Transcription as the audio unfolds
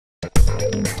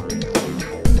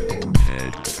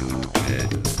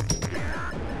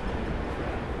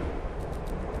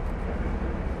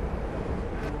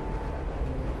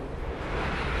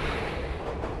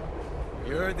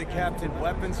You heard the captain.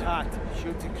 Weapons hot.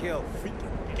 Shoot to kill.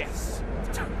 Freaking guess.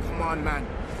 Come on, man.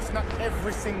 It's not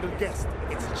every single guest.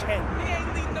 It's Chen. He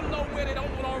ain't leading them nowhere they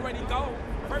don't already go.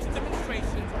 First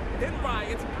demonstrations, then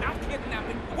riots, now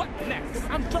kidnapping. What next?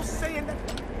 I'm just saying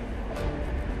that.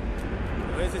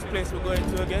 Where's this place we're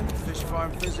going to again? Fish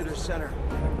Farm Visitor Center.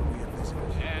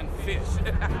 And fish.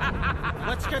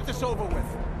 Let's get this over with.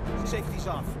 Safety's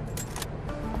off.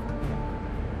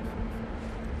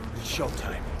 It's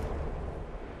showtime.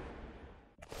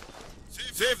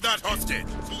 Save that hostage.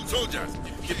 Soldiers,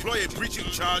 deploy a breaching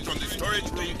charge on the storage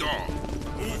room door.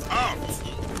 Move out.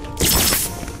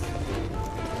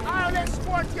 I'll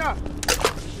escort ya!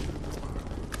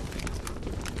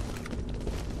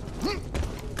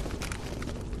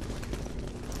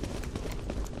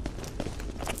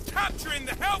 Capturing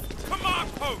the health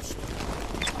command post.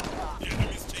 The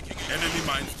enemy's taking it. Enemy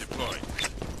mines deployed.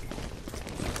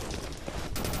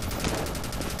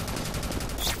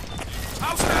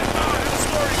 I'll stand by in the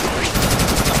storage room.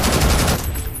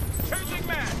 Changing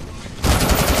man.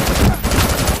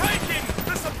 Taking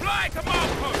the supply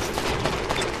command post.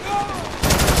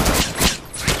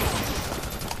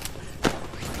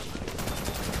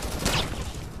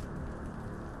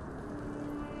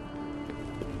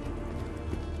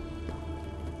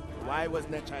 Why was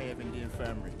Nechayev in the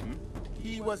infirmary?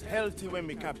 He was healthy when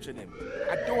we captured him.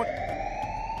 I don't...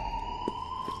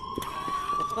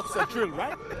 It's a drill,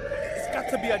 right? It's got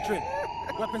to be a drill.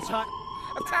 Weapons hot.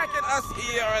 Attacking us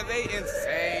here, are they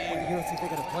insane? You don't think they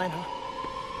got a plan, huh?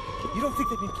 You don't think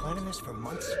they've been planning this for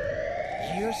months?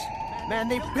 Years? Man,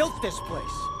 they built this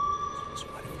place. So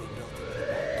what if they built it with a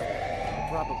back door? They'll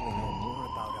probably know more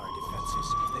about our defenses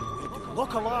than we do.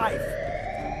 Look alive!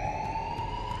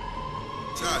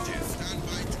 Charges.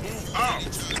 Move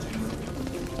out.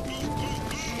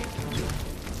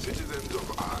 Citizens of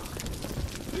Ark,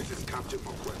 this is Captain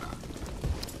Mokwena.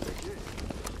 Again,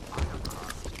 I have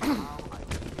asked how I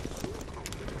can be so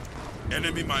confident.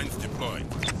 Enemy mines deployed.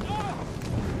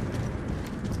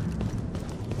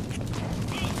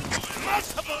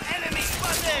 Multiple enemies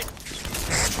spotted!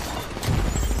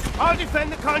 I'll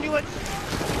defend the conduit.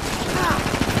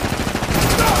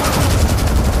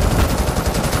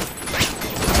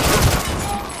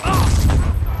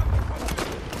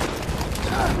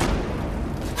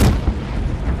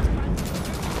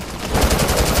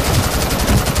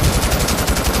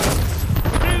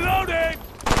 Reloading!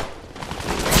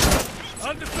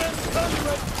 Undefend the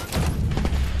conduit!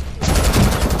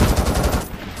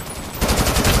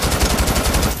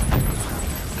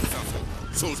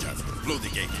 Soldiers, blow the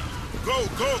gate. Go,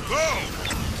 go, go!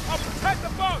 I'll protect the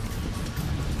boat!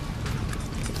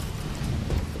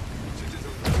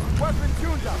 Weapon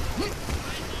tuned up.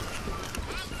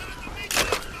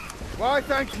 Why,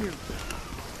 thank you.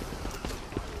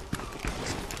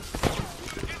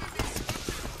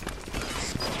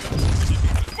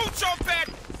 Mucho back!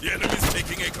 The enemy's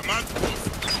taking a command post.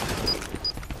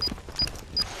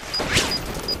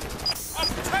 I'll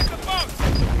protect the boat!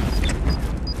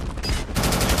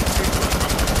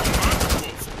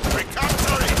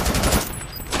 Recapture it!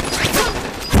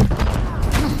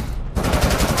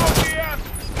 Oh, yeah!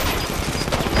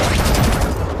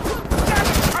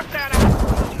 Cut that out!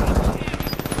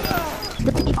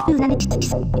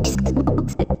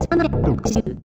 The